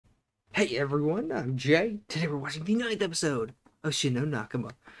Hey everyone, I'm Jay. Today we're watching the ninth episode of Shin no Nakama.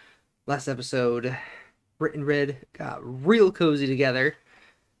 Last episode, Rit and Red got real cozy together,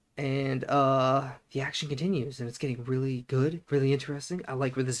 and the action continues, and it's getting really good, really interesting. I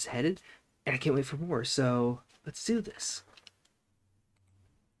like where this is headed, and I can't wait for more. So let's do this.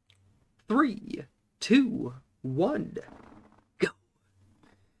 3, 2, 1, go!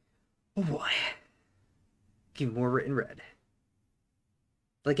 Oh boy, give me more Rit and Red.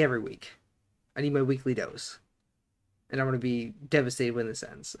 Like every week, I need my weekly dose. And I'm going to be devastated when this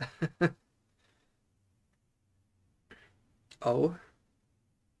ends. Oh,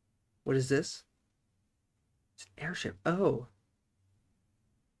 what is this? It's an airship. Oh.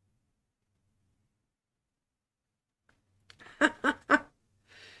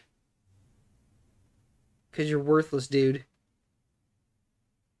 Because you're worthless, dude.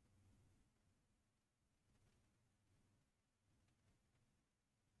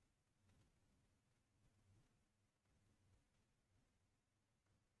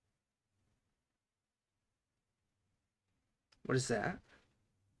 What is that?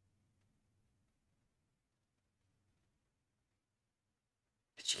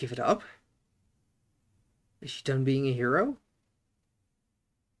 Did she give it up? Is she done being a hero?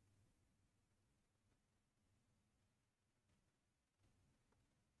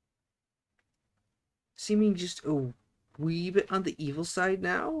 Seeming just a wee bit on the evil side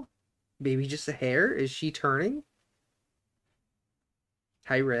now? Maybe just a hair? Is she turning?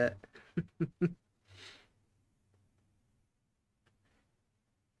 Hi, Rhett.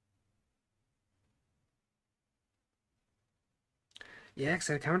 Yeah, because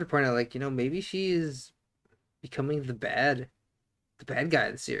I kind of point out, like, maybe she is becoming the bad guy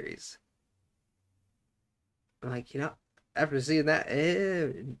of the series. Like, after seeing that,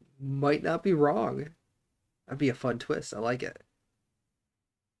 it might not be wrong. That'd be a fun twist. I like it.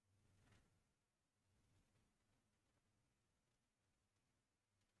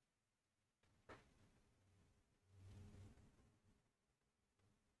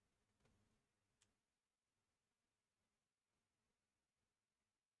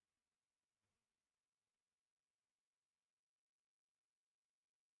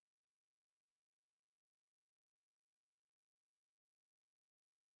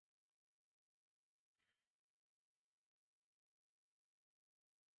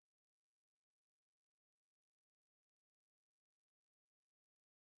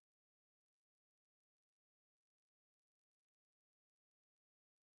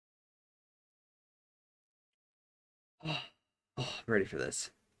 Oh, I'm ready for this.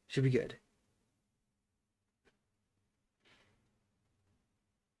 Should be good.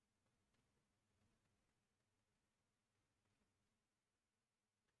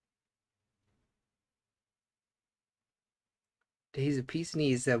 Days of peace and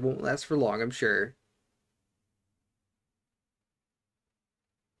ease that won't last for long, I'm sure.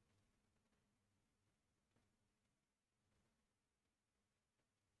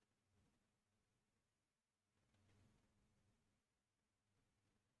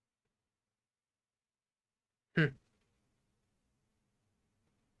 Hmm.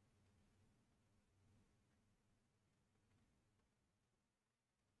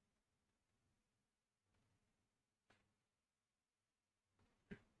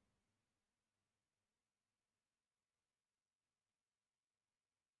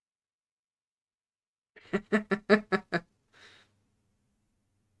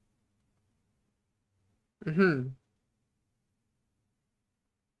 Hmm.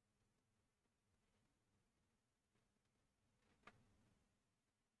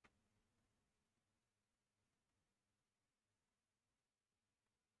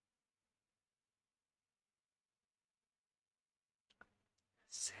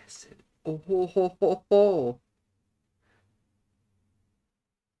 Assassin. Oh ho ho ho ho.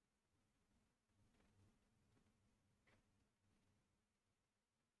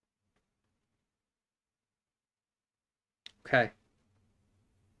 Okay.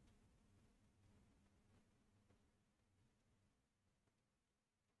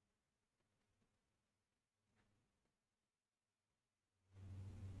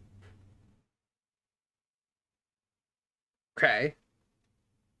 Okay.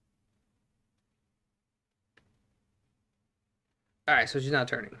 Alright, so she's not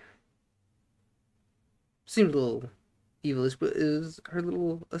turning. Seemed a little evilish, but is her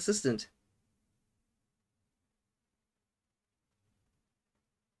little assistant.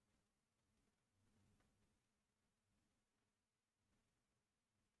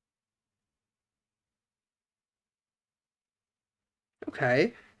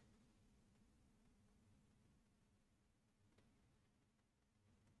 Okay.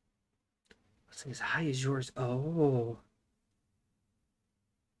 Something as high as yours. Oh.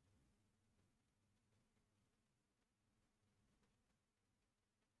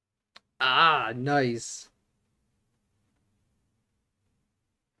 Ah, nice.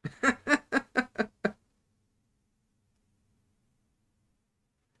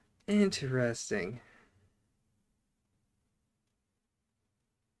 Interesting.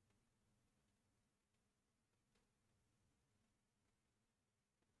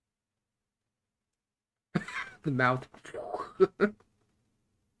 The mouth.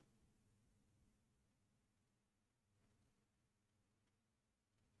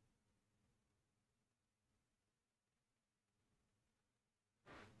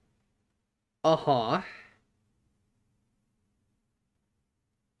 Uh-huh.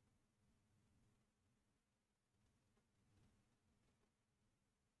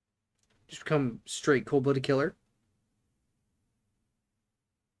 Just become straight cold-blooded killer.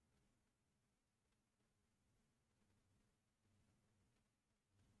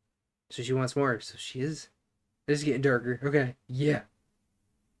 So she wants more. So she is. It is getting darker. Okay. Yeah.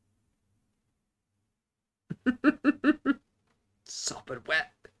 Soft but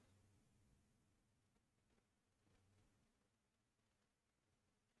wet.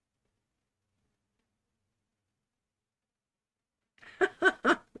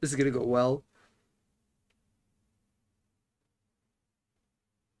 This is gonna go well.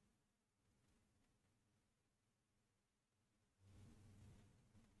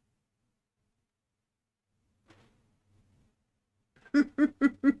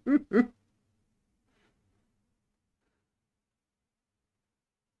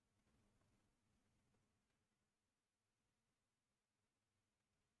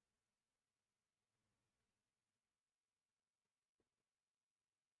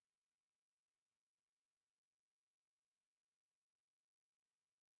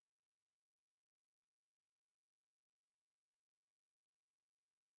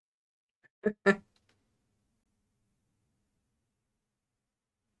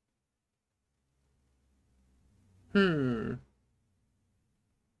 Hmm.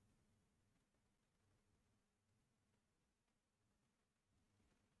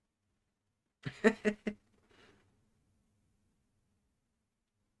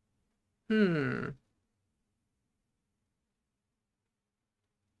 Hmm.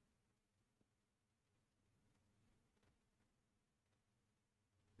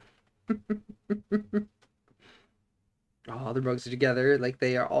 Oh, the rugs are together like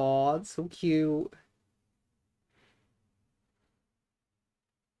they are. Oh, it's so cute.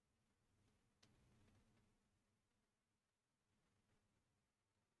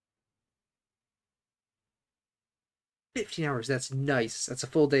 15 hours. That's nice. That's a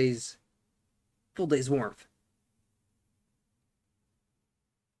full day's warmth.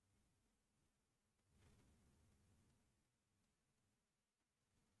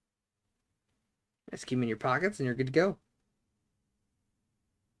 Just keep them in your pockets and you're good to go.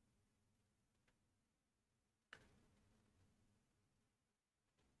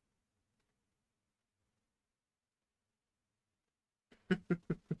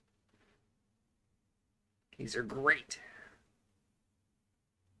 These are great.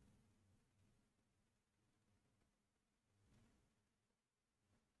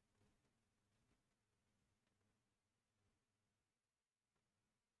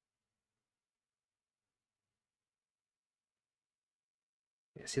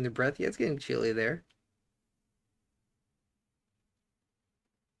 Yeah, seeing the breath? Yeah, it's getting chilly there.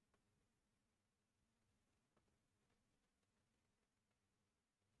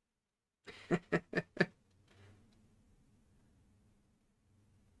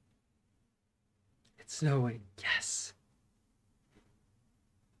 It's snowing. Yes.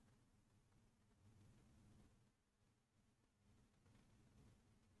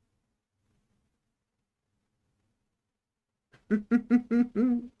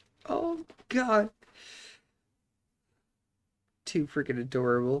 Oh, God. Too freaking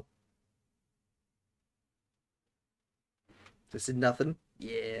adorable. This is nothing.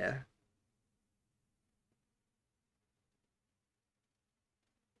 Yeah.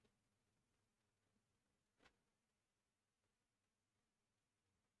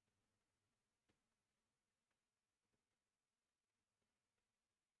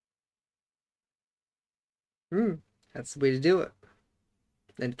 Hmm. That's the way to do it.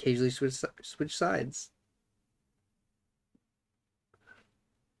 Then occasionally switch sides.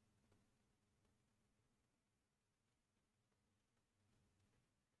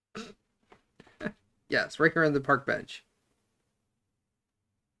 Yes, right here on the park bench.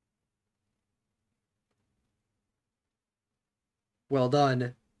 Well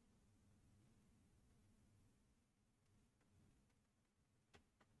done.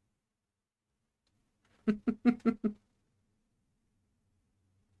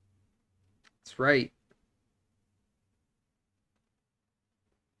 That's right.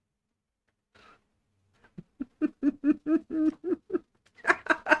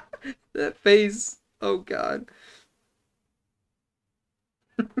 That face. Oh God.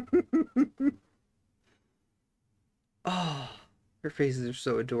 Oh, her faces are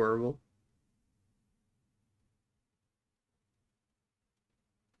so adorable.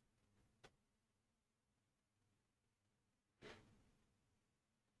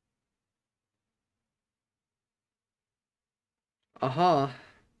 Uh-huh.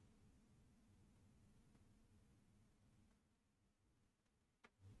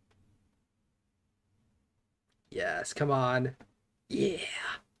 Yes, come on. Yeah.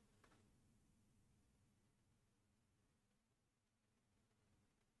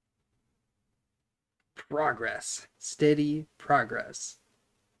 Progress. Steady progress.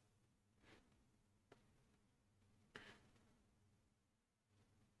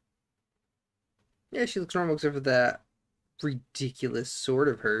 Yeah, she looks normal except for that ridiculous sword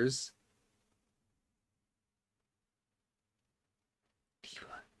of hers.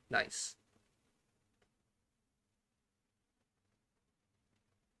 Nice.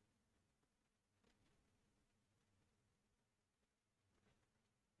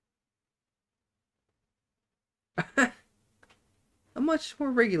 A much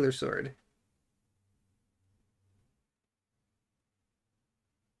more regular sword.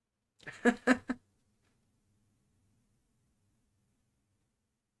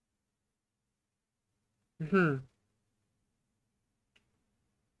 Hmm.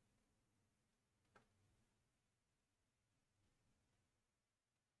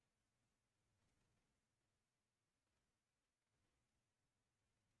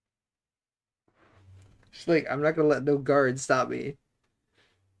 She's like, I'm not gonna let no guard stop me.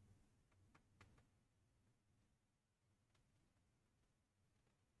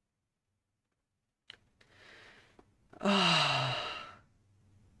 Ah.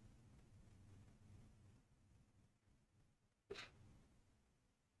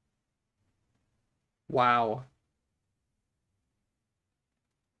 Wow.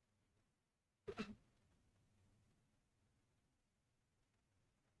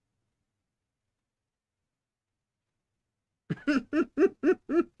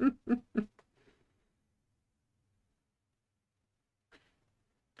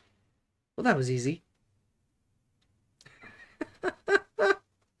 Well, that was easy.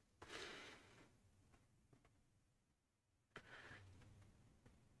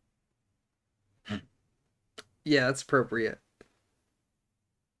 Yeah, that's appropriate.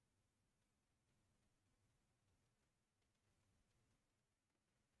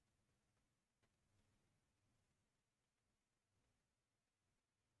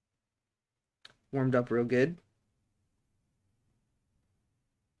 Warmed up real good.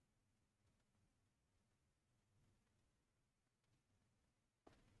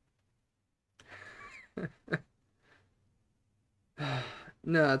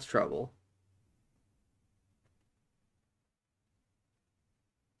 No, it's trouble.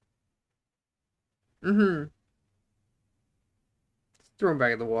 Mm-hmm. Throw him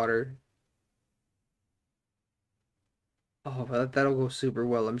back in the water. Oh, that'll go super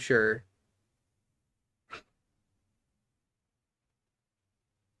well, I'm sure.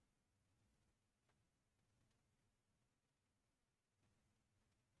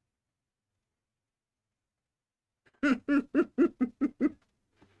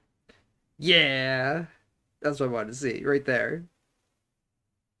 Yeah, that's what I wanted to see right there.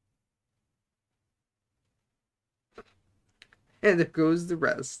 And there goes the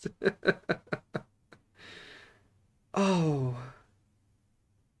rest. Oh,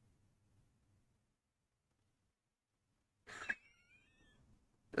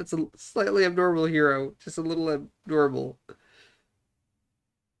 that's a slightly abnormal hero. Just a little abnormal.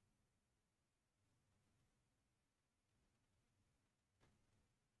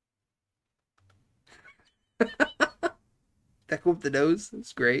 That go up the nose.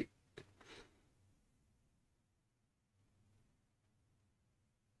 That's great.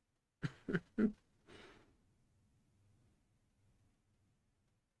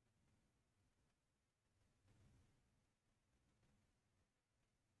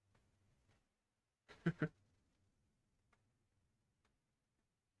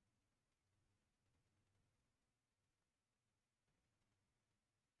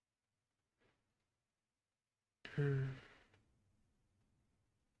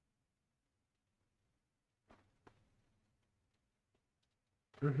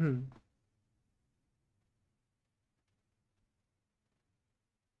 Mm-hmm.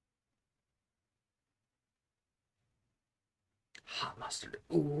 Hot mustard.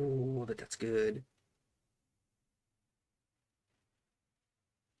 Ooh, but that's good.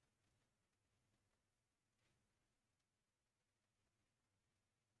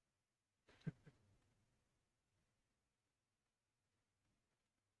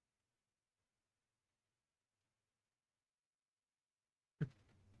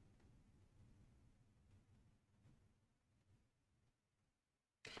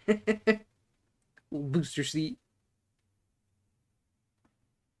 Booster seat.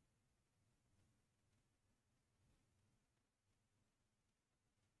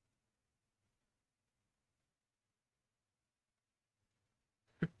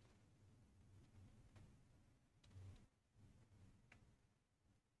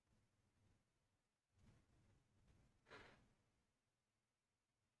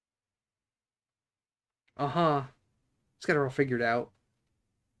 Uh-huh. It's got it all figured out.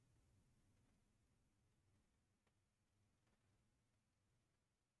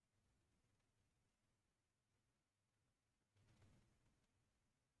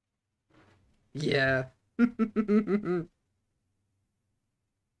 Yeah.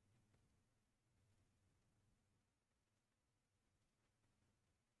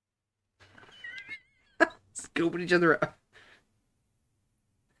 Scoping each other up.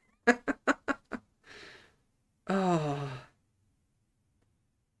 Oh.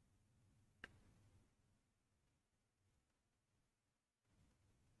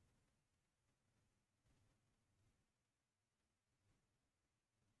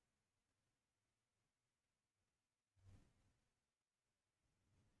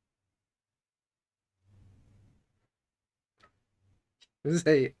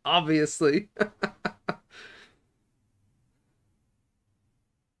 Say, obviously.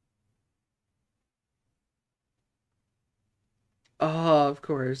 Oh, of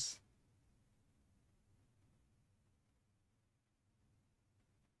course.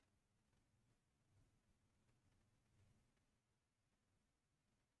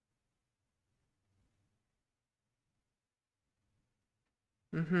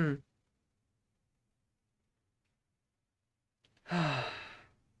 Mm-hmm.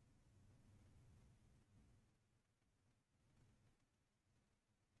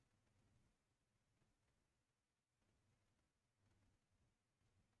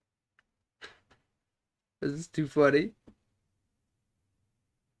 This is too funny.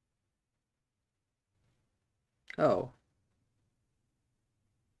 Oh.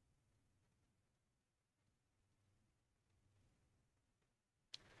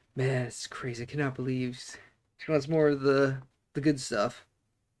 Man, it's crazy. I cannot believe she wants more of the good stuff.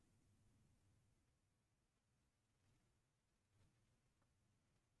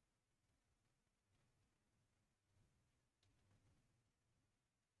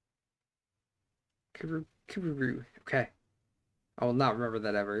 Kuru. Okay. I will not remember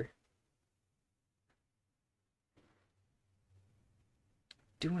that ever.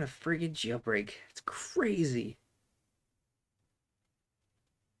 Doing a friggin' jailbreak. It's crazy.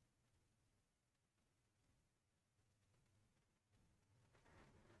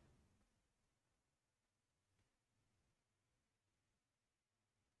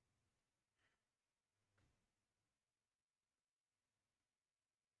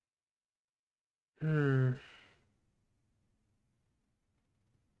 Hmm.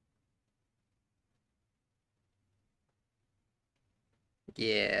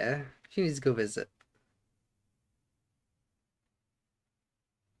 Yeah. She needs to go visit.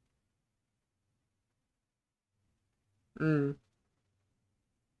 Hmm.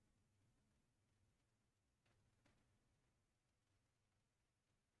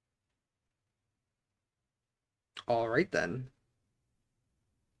 All right then.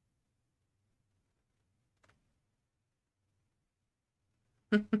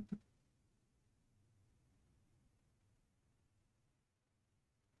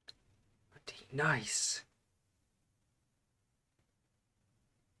 Nice.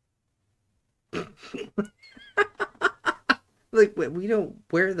 Like, we don't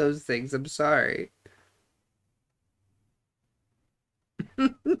wear those things. I'm sorry.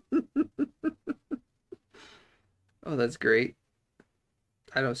 Oh, that's great.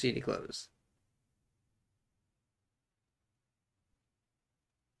 I don't see any clothes.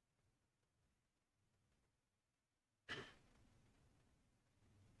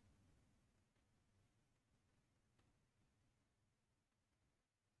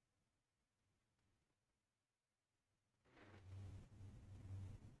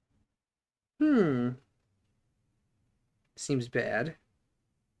 Hmm. Seems bad.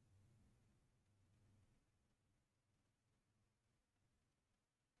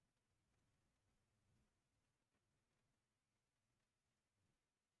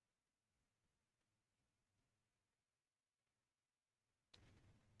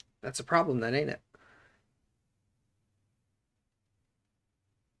 That's a problem then, ain't it?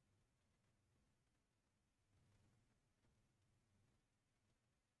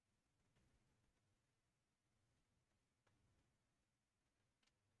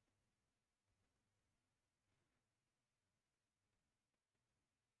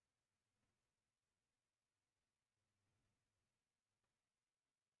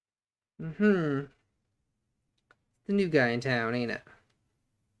 Mm-hmm. The new guy in town, ain't it?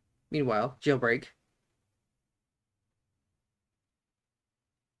 Meanwhile, jailbreak.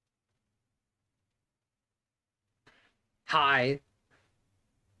 Hi.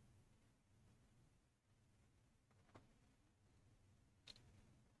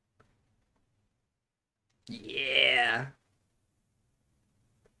 Yeah.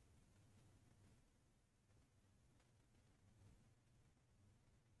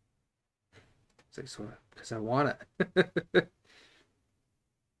 It's like, so, because I want it.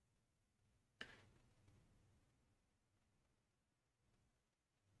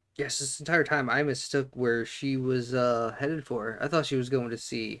 Yes, this entire time I mistook where she was headed for. I thought she was going to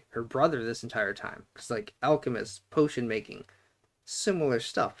see her brother this entire time. Because, like, alchemist, potion making, similar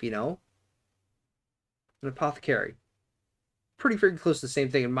stuff, you know? An apothecary. Pretty freaking close to the same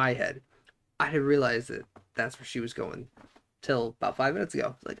thing in my head. I didn't realize that that's where she was going till about 5 minutes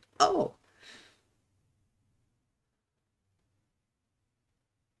ago. Like, oh,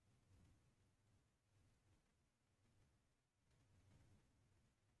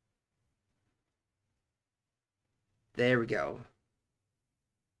 there we go.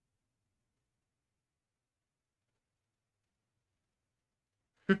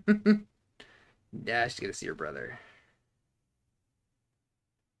 Yeah, she's gonna see her brother.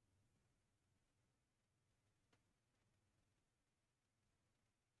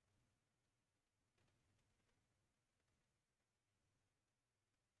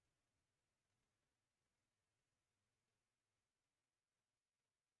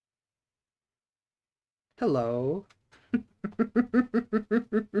 Hello.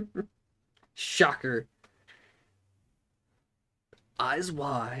 Shocker. Eyes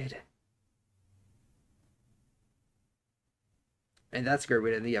wide. And that's a great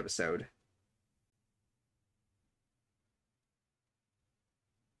way to end the episode.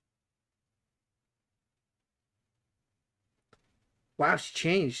 Wow, she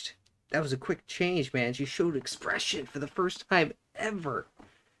changed. That was a quick change, man. She showed expression for the first time ever.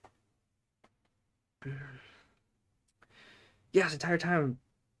 Yeah, this entire time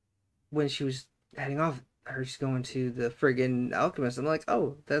when she was heading off, her she's going to the friggin' alchemist. I'm like,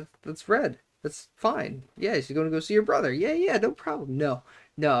 oh, that's Red. That's fine. Yeah, she's going to go see your brother. Yeah, yeah, no problem. No,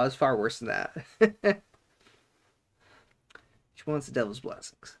 no, it's far worse than that. She wants the devil's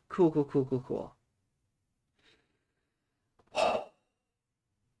blessings. Cool, cool, cool, cool, cool.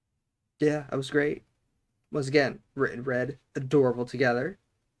 Yeah, that was great. Once again, written red, adorable together.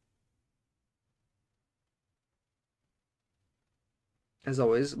 As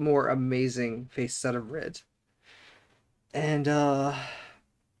always, more amazing faces out of red. And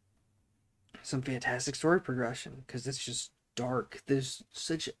some fantastic story progression because it's just dark. There's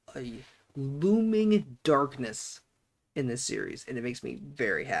such a looming darkness in this series, and it makes me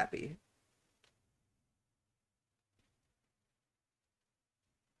very happy.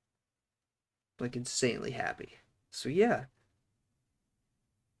 Like insanely happy. So yeah.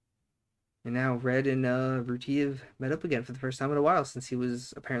 And now Red and Ruti have met up again for the first time in a while since he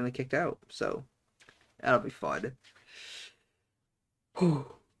was apparently kicked out. So that'll be fun.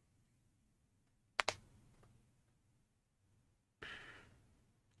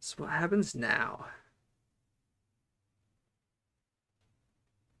 So what happens now?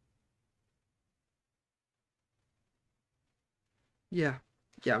 Yeah.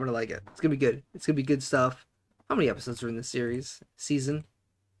 Yeah, I'm gonna like it. It's gonna be good. It's gonna be good stuff. How many episodes are in this series? Season?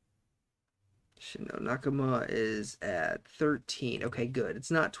 Shin Nakama is at 13. Okay, good.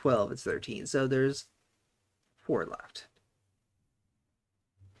 It's not 12, it's 13. So there's four left.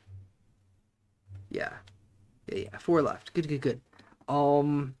 Yeah. Yeah, yeah. Four left. Good, good, good.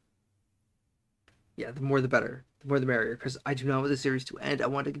 Um, yeah, the more the better. The more the merrier. Because I do not want the series to end. I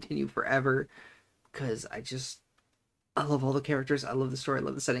want to continue forever. Because I love all the characters. I love the story. I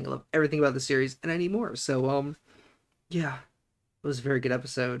love the setting. I love everything about the series. And I need more. So, yeah. It was a very good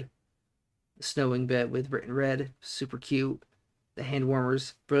episode. The snowing bit with Rit and Red. Super cute. The hand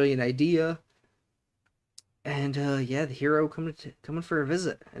warmers. Brilliant idea. And yeah, the hero coming for a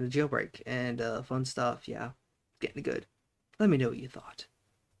visit and a jailbreak and fun stuff. Yeah, getting good. Let me know what you thought.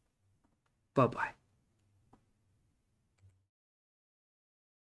 Bye bye.